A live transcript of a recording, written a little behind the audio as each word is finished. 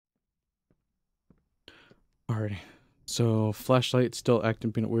Alrighty. So flashlight still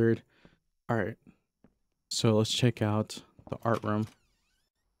acting being weird. Alright. So let's check out the art room.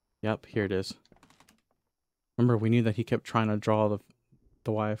 Yep, here it is. Remember, we knew that he kept trying to draw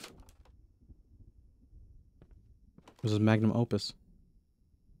the wife. It was his magnum opus.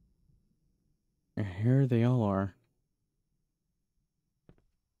 And here they all are.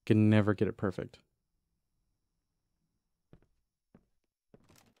 Can never get it perfect.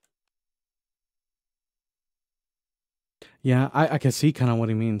 Yeah, I can see kind of what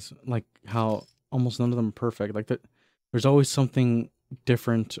he means. Like how almost none of them are perfect. Like that, there's always something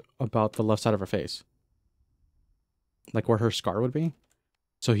different about the left side of her face. Like where her scar would be.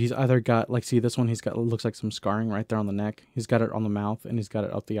 So he's either got, like, see this one, he's got, looks like some scarring right there on the neck. He's got it on the mouth and he's got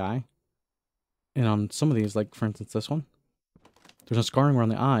it up the eye. And on some of these, like for instance this one, there's no scarring around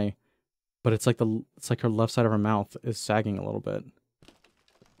the eye, but it's like her left side of her mouth is sagging a little bit.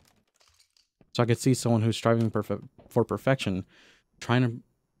 So I could see someone who's striving for perfection, trying to,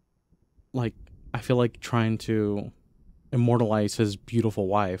 like, I feel like trying to immortalize his beautiful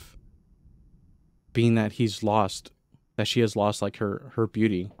wife, being that she has lost like her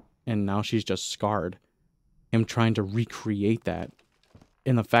beauty, and now she's just scarred. Him trying to recreate that,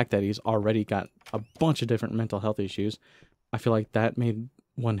 and the fact that he's already got a bunch of different mental health issues, I feel like that made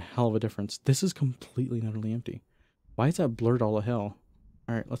one hell of a difference. This is completely and utterly empty. Why is that blurred all to hell?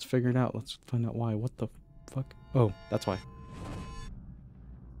 Alright, let's figure it out. Let's find out why. What the fuck? Oh, that's why.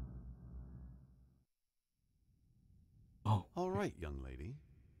 Oh. All right, young lady.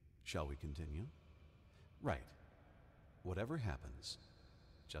 Shall we continue? Right. Whatever happens,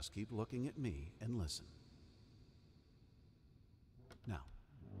 just keep looking at me and listen. Now,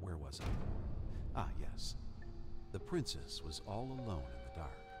 where was I? Ah, yes. The princess was all alone in the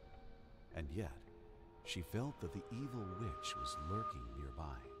dark, and yet she felt that the evil witch was lurking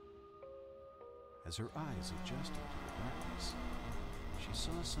nearby. As her eyes adjusted to the darkness, she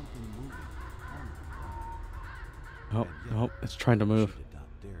saw something moving in the corner of the eye. Oh, it's trying to move. She did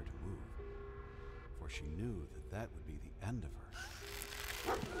not dare to move, for she knew that that would be the end of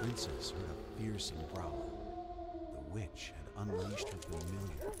her. The princess heard a fearsome growl. The witch had unleashed her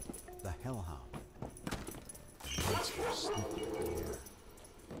familiar, the hellhound. The monster sniffed at the air,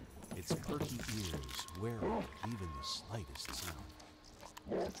 its perky ears wary of even the slightest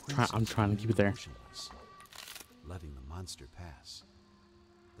sound. I'm trying to keep it there. Motionless, letting the monster pass.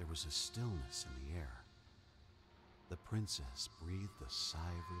 There was a stillness in the air. The princess breathed a sigh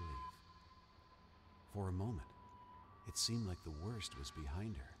of relief. For a moment, it seemed like the worst was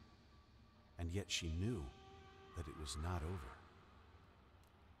behind her, and yet she knew that it was not over.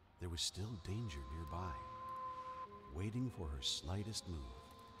 There was still danger nearby, waiting for her slightest move.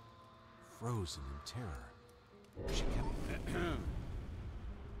 Frozen in terror, she kept...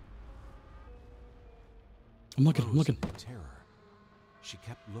 I'm looking. In terror, she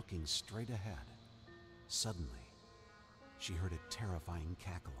kept looking straight ahead. Suddenly, she heard a terrifying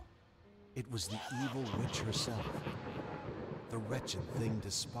cackle. It was the evil witch herself. The wretched thing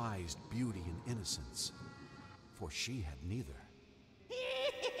despised beauty and innocence, for she had neither. The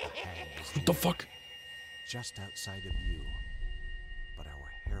hag was What the fuck? just outside of view, but our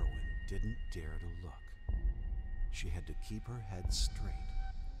heroine didn't dare to look. She had to keep her head straight,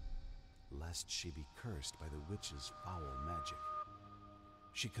 lest she be cursed by the witch's foul magic.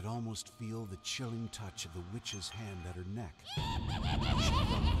 She could almost feel the chilling touch of the witch's hand at her neck. She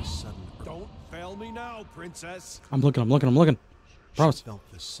felt the sudden Don't fail me now, princess. I'm looking. Promise. She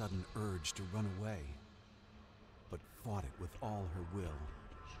felt the sudden urge to run away, but fought it with all her will,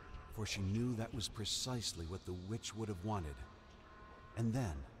 for she knew that was precisely what the witch would have wanted. And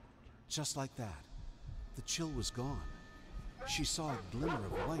then, just like that, the chill was gone. She saw a glimmer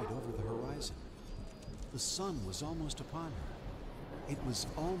of light over the horizon. The sun was almost upon her. It was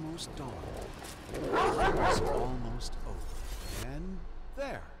almost dawn. It was almost over. And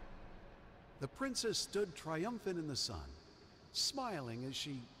there! The princess stood triumphant in the sun, smiling as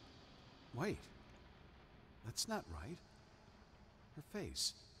she... Wait. That's not right. Her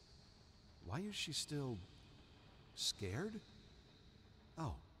face. Why is she still... scared?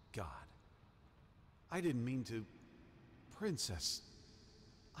 Oh, God. I didn't mean to... Princess,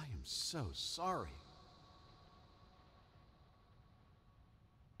 I am so sorry.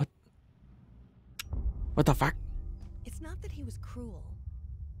 What the fuck? It's not that he was cruel.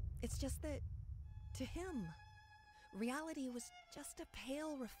 It's just that, to him, reality was just a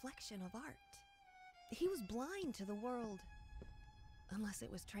pale reflection of art. He was blind to the world, unless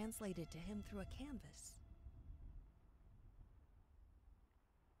it was translated to him through a canvas.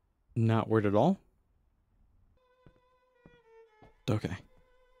 Not weird at all? Okay.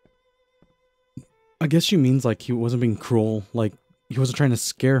 I guess she means like he wasn't being cruel. Like he wasn't trying to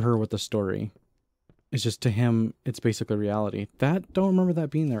scare her with the story. It's just to him, it's basically reality. That don't remember that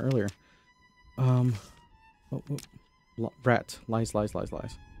being there earlier. Oh, rat. Lies. Rats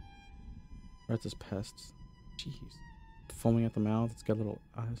is pests. Jeez. Foaming at the mouth. It's got little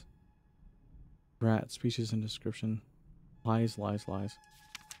eyes. Rat. Species and description. Lies.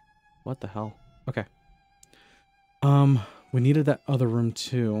 What the hell? Okay. We needed that other room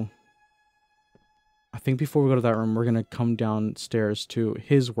too. I think before we go to that room, we're gonna come downstairs to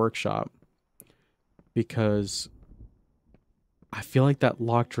his workshop. Because I feel like that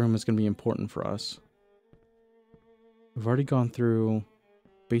locked room is gonna be important for us. We've already gone through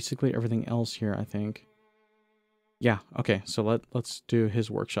basically everything else here, I think. Yeah, okay, so let's do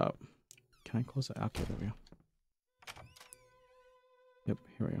his workshop. Can I close it? Okay, there we go. Yep,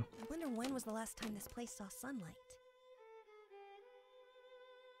 here we go. I wonder when was the last time this place saw sunlight?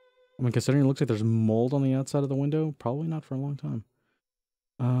 I mean, considering it looks like there's mold on the outside of the window, probably not for a long time.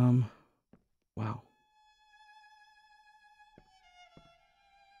 Wow.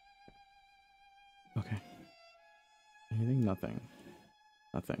 Okay. Anything? Nothing.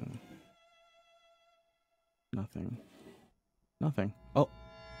 Oh.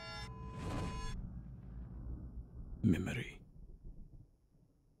 Memory.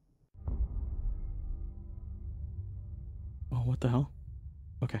 Oh, what the hell?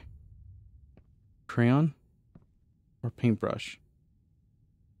 Okay. Crayon or paintbrush?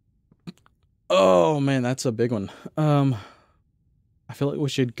 Oh man, that's a big one. I feel like we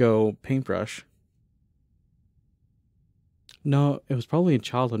should go paintbrush. No, it was probably a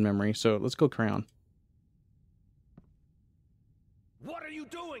childhood memory, so let's go crayon. What are you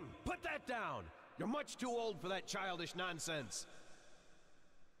doing? Put that down! You're much too old for that childish nonsense.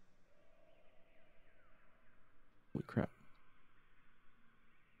 Holy crap.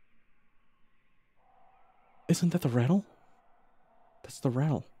 Isn't that the rattle? That's the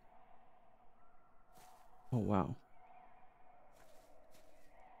rattle. Oh, wow.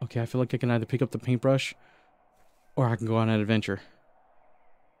 Okay, I feel like I can either pick up the paintbrush or I can go on an adventure.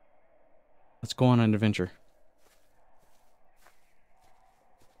 Let's go on an adventure.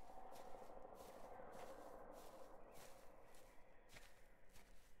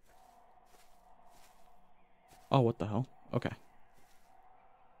 Oh, what the hell? Okay.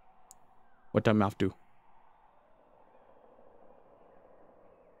 What that mouth do?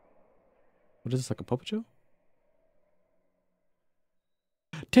 What is this, like a puppet show?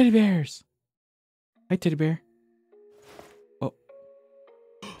 Teddy bears! Hi, teddy bear. Oh.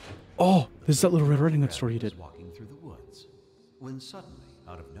 Oh, this is that little Red Riding Hood story you did. Walking through the woods, when suddenly,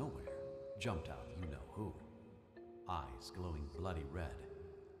 out of nowhere, jumped out you-know-who. Eyes glowing bloody red,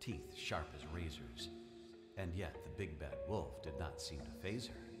 teeth sharp as razors. And yet the big bad wolf did not seem to faze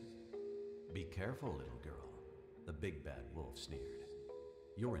her. Be careful, little girl, the big bad wolf sneered.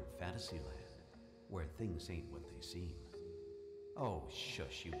 You're in Fantasyland, where things ain't what they seem. Oh,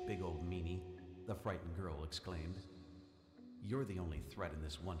 shush, you big old meanie, the frightened girl exclaimed. You're the only threat in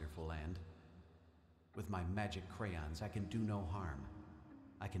this wonderful land. With my magic crayons, I can do no harm.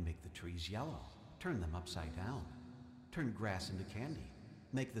 I can make the trees yellow, turn them upside down, turn grass into candy,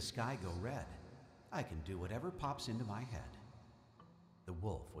 make the sky go red. I can do whatever pops into my head. The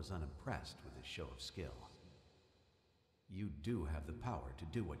wolf was unimpressed with his show of skill. You do have the power to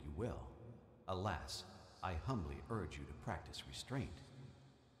do what you will. Alas, I humbly urge you to practice restraint,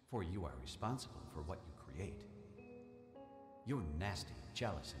 for you are responsible for what you create. You're nasty,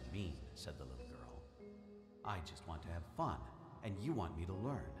 jealous, and mean, said the little girl. I just want to have fun, and you want me to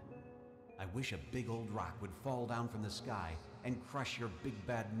learn. I wish a big old rock would fall down from the sky and crush your big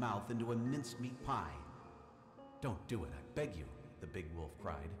bad mouth into a mincemeat pie. Don't do it, I beg you, the big wolf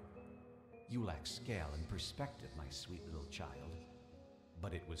cried. You lack scale and perspective, my sweet little child.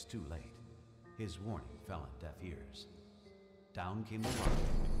 But it was too late. His warning fell on deaf ears. Down came the rock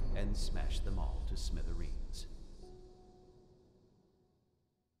and smashed them all to smithereens.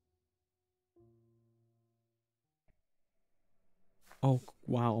 Oh,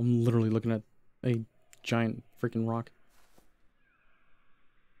 wow, I'm literally looking at a giant freaking rock.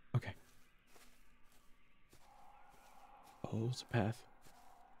 Okay. Oh, it's a path.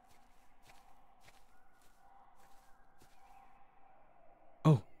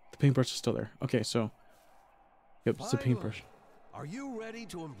 Oh, the paintbrush is still there. Okay, so... Yep, it's a paintbrush. Are you ready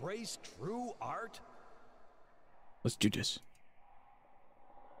to embrace true art? Let's do this.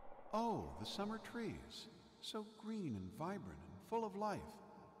 Oh, the summer trees, so green and vibrant and full of life,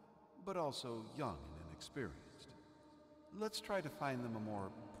 but also young and inexperienced. Let's try to find them a more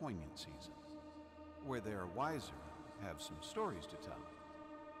poignant season, where they are wiser and have some stories to tell.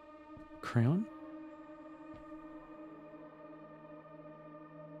 Crayon?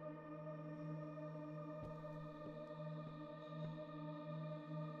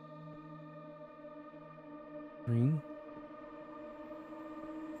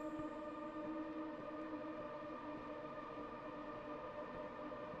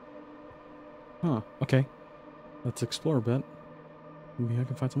 Huh, okay. Let's explore a bit. Maybe I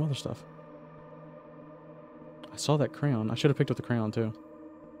can find some other stuff. I saw that crayon. I should have picked up the crayon too.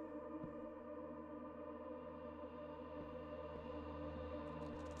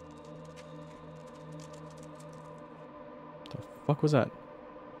 The fuck was that?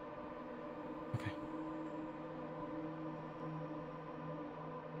 Okay.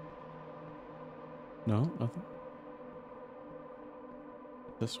 No, nothing.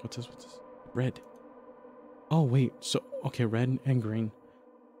 What's this? What's this? Red. Oh wait, so okay, red and green.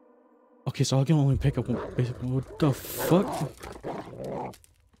 Okay, so I can only pick up one. Basically, what the fuck?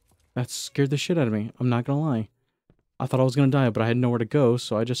 That scared the shit out of me. I'm not gonna lie. I thought I was gonna die, but I had nowhere to go,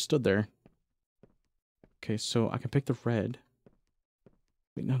 so I just stood there. Okay, so I can pick the red.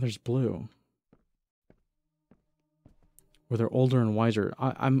 Wait, now there's blue. Where they're older and wiser.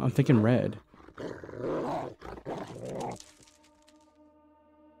 I'm thinking red.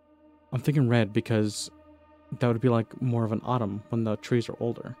 I'm thinking red because that would be like more of an autumn when the trees are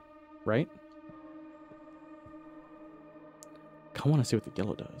older, right? I want to see what the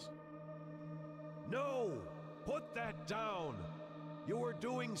yellow does. No! Put that down! You are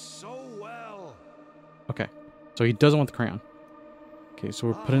doing so well! Okay, so he doesn't want the crayon. Okay, so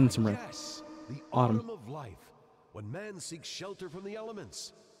we're putting in some red. Yes, the Autumn. autumn of life, when man seeks shelter from the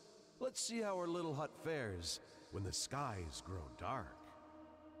elements. Let's see how our little hut fares when the skies grow dark.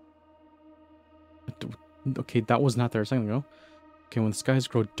 Okay, that was not there a second ago. Okay, when the skies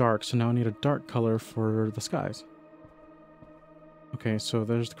grow dark, so now I need a dark color for the skies. Okay, so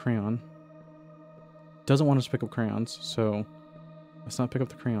there's the crayon. Doesn't want us to pick up crayons, so let's not pick up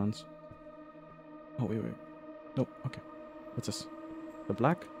the crayons. Oh, wait. Nope, okay. What's this? The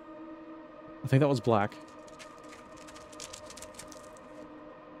black? I think that was black.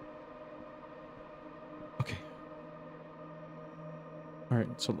 Okay. All right,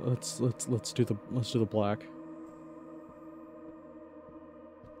 so let's do the black.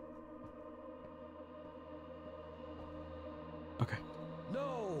 Okay.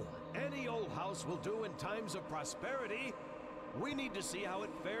 No, any old house will do in times of prosperity. We need to see how it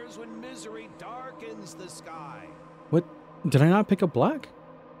fares when misery darkens the sky. What? Did I not pick up black?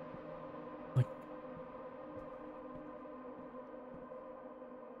 Like,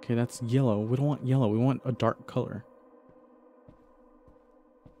 okay, that's yellow. We don't want yellow. We want a dark color.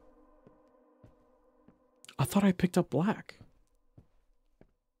 I thought I picked up black.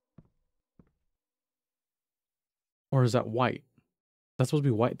 Or is that white? That's supposed to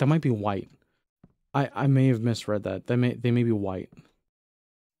be white. That might be white. I may have misread that. They may be white.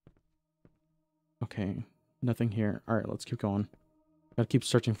 Okay, nothing here. All right, let's keep going. Gotta keep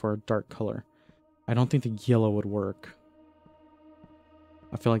searching for a dark color. I don't think the yellow would work.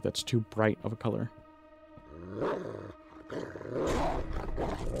 I feel like that's too bright of a color.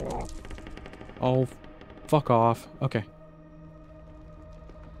 Oh, fuck off. Okay.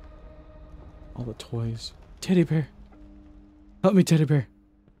 All the toys. Teddy bear. Help me, teddy bear.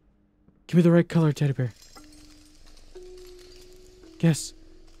 Give me the right color, teddy bear. Yes.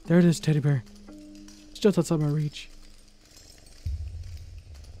 There it is, teddy bear. It's just outside my reach.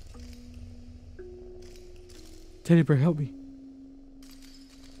 Teddy bear, help me.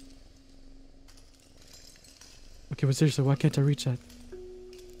 Okay, but seriously, why can't I reach that?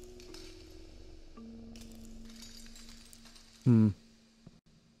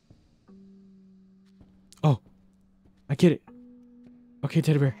 Oh. I get it. Okay,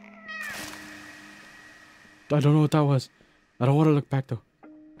 teddy bear. I don't know what that was. I don't want to look back though.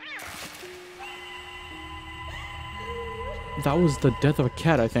 That was the death of a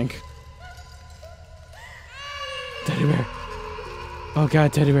cat, I think. Teddy bear. Oh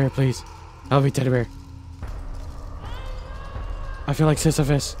god, teddy bear, please. Help me, teddy bear. I feel like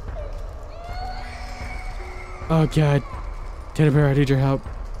Sisyphus. Oh god. Teddy bear, I need your help.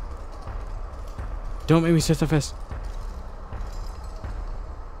 Don't make me Sisyphus.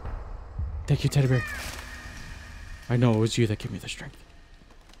 Thank you, teddy bear. I know it was you that gave me the strength.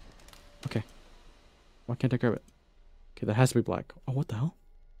 Okay. Why can't I grab it? Okay, that has to be black. Oh, what the hell?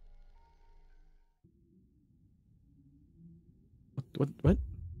 What?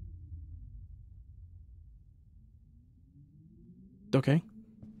 Okay.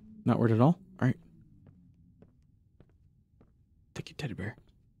 Not weird at all. Alright. Thank you, teddy bear.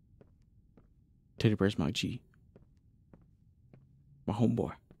 Teddy bear's my G. My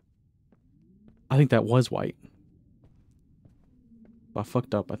homeboy. I think that was white. I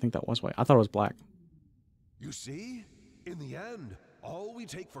fucked up. I think that was white. I thought it was black. You see? In the end, all we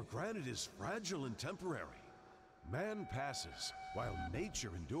take for granted is fragile and temporary. Man passes, while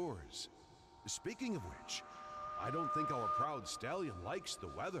nature endures. Speaking of which, I don't think our proud stallion likes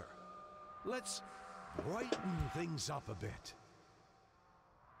the weather. Let's brighten things up a bit.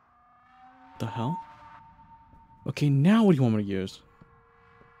 The hell? Okay, now what do you want me to use?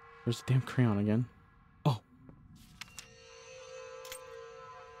 Where's the damn crayon again? Oh.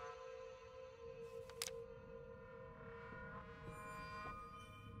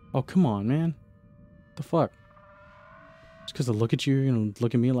 Oh, come on, man. What the fuck? Just because I look at you, you're gonna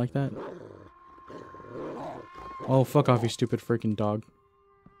look at me like that? Oh, fuck off, you stupid freaking dog.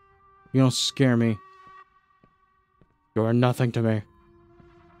 You don't scare me. You are nothing to me.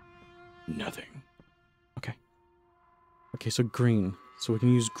 Nothing. Okay. Okay, so green. So we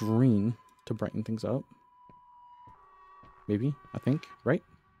can use green to brighten things up. Maybe, I think, right?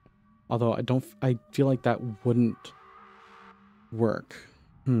 Although I feel like that wouldn't work.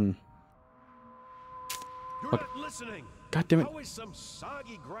 You're not listening. God damn it. How is some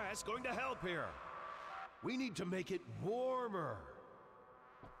soggy grass going to help here? We need to make it warmer.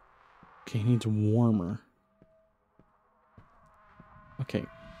 Okay, it needs warmer. Okay.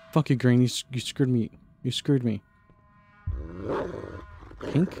 Fuck you, green. You screwed me. You screwed me.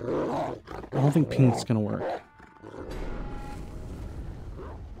 Pink? I don't think pink's gonna work.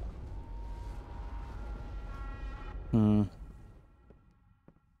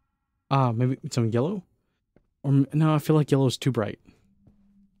 Maybe some yellow? Or no, I feel like yellow is too bright.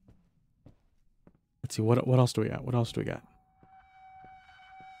 Let's see, what else do we got? What else do we got?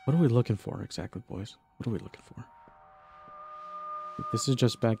 What are we looking for exactly, boys? What are we looking for? This is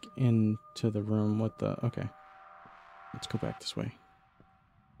just back into the room with the... Okay. Let's go back this way.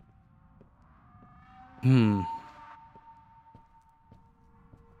 I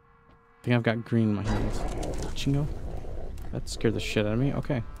think I've got green in my hands. Chingo? That scared the shit out of me.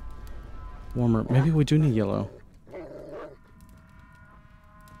 Okay. Warmer. Maybe we do need yellow.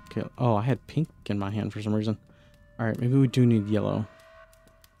 Okay. Oh, I had pink in my hand for some reason. Alright, maybe we do need yellow.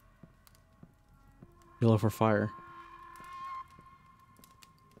 Yellow for fire.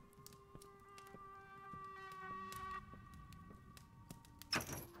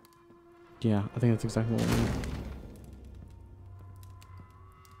 Yeah, I think that's exactly what we need.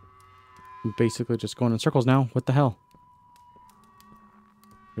 I'm basically just going in circles now. What the hell?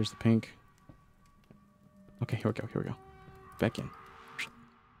 Here's the pink. Okay, here we go, here we go. Back in.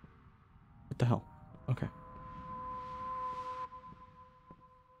 What the hell? Okay.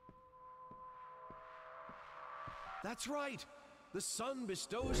 That's right. The sun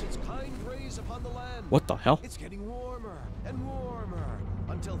bestows its kind rays upon the land. What the hell? It's getting warmer and warmer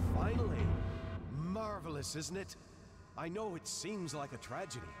until finally... Marvelous, isn't it? I know it seems like a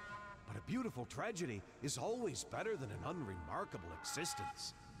tragedy, but a beautiful tragedy is always better than an unremarkable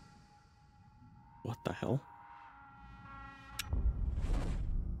existence. What the hell?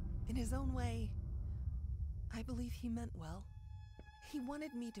 In his own way, I believe he meant well. He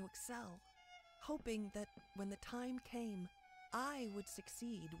wanted me to excel, hoping that when the time came, I would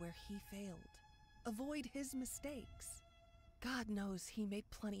succeed where he failed, avoid his mistakes. God knows he made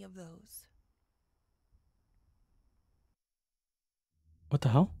plenty of those. What the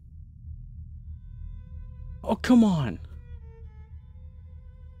hell? Oh, come on!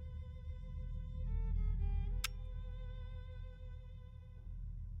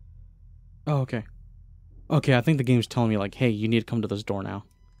 Oh, okay. Okay, I think the game's telling me, like, hey, you need to come to this door now.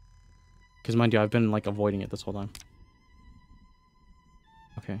 Because, mind you, I've been, like, avoiding it this whole time.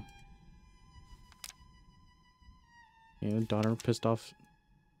 Okay. Yeah, daughter pissed off.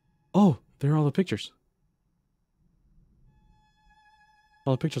 Oh, there are all the pictures.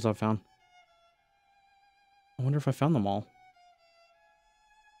 All the pictures I've found. I wonder if I found them all.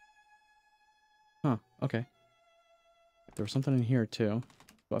 Huh, okay. There was something in here, too.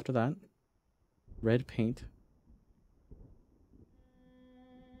 Go after that. Red paint.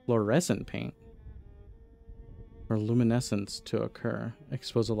 Fluorescent paint. For luminescence to occur.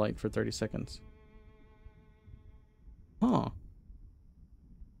 Expose a light for 30 seconds. Huh.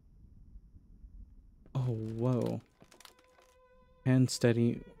 Oh, whoa. Hand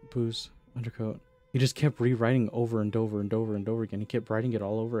steady, booze, undercoat. He just kept rewriting over and over and over and over again. He kept writing it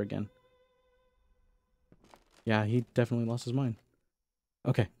all over again. Yeah, he definitely lost his mind.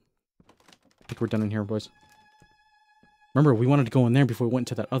 Okay. I think we're done in here, boys. Remember, we wanted to go in there before we went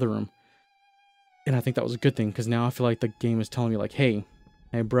to that other room. And I think that was a good thing, because now I feel like the game is telling me, like, hey,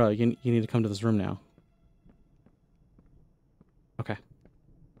 bro, you need to come to this room now. Okay.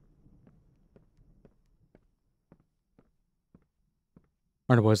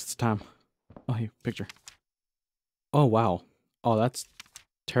 Alright, boys, it's time. Oh, hey, picture. Oh, wow. Oh, that's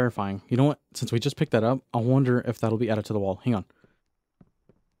terrifying. You know what? Since we just picked that up, I wonder if that'll be added to the wall. Hang on.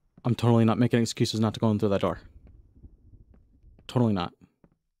 I'm totally not making excuses not to go in through that door. Totally not.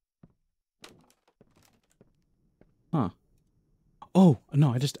 Huh. Oh,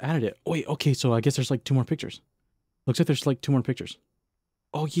 no, I just added it. Wait, okay, so I guess there's like 2 more pictures. Looks like there's like 2 more pictures.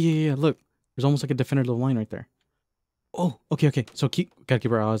 Oh, yeah, look. There's almost like a definitive line right there. Oh, okay. So gotta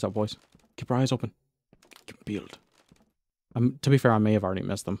keep our eyes out, boys. Keep our eyes open. Keep peeled. To be fair, I may have already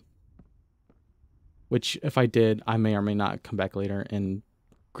missed them. Which, if I did, I may or may not come back later and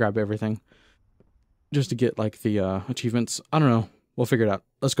grab everything. Just to get, like, the achievements. I don't know. We'll figure it out.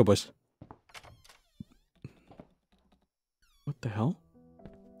 Let's go, boys. What the hell?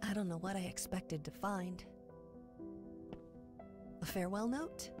 I don't know what I expected to find. A farewell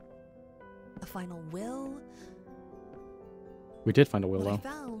note? A final will? We did find a will, What I though.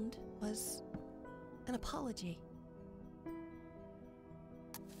 found was an apology.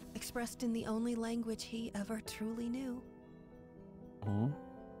 Expressed in the only language he ever truly knew. Oh.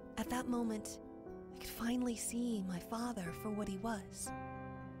 At that moment, I could finally see my father for what he was.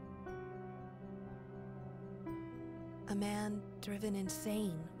 A man driven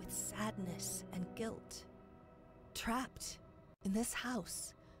insane with sadness and guilt. Trapped in this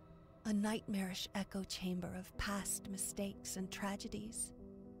house, a nightmarish echo chamber of past mistakes and tragedies.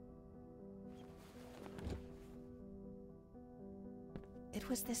 It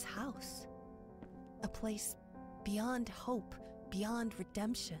was this house, a place beyond hope, beyond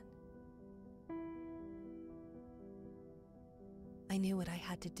redemption. I knew what I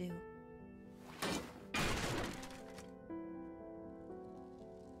had to do.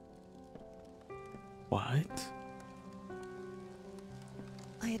 What?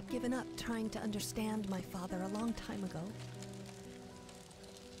 I had given up trying to understand my father a long time ago.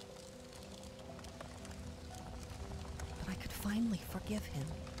 But I could finally forgive him.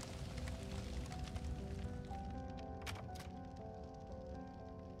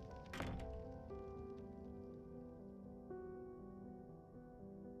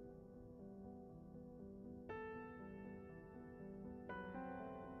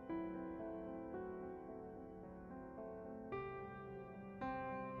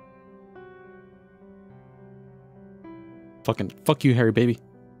 Fuck you, Harry, baby.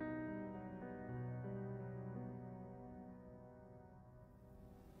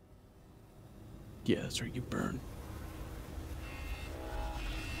 Yeah, that's right, you burn.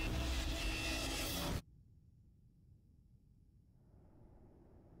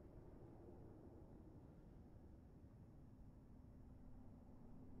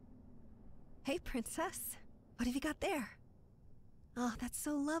 Hey, princess. What have you got there? Oh, that's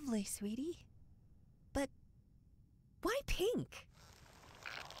so lovely, sweetie. But why pink?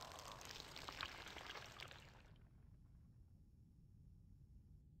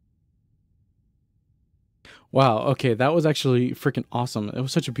 Wow, okay, that was actually freaking awesome. It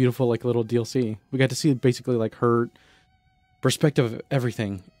was such a beautiful, like, little DLC. We got to see basically, like, her perspective of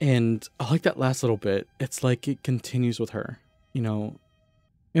everything. And I like that last little bit. It's like it continues with her, you know.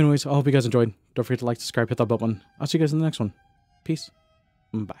 Anyways, I hope you guys enjoyed. Don't forget to like, subscribe, hit that bell button. I'll see you guys in the next one. Peace.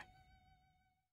 Bye.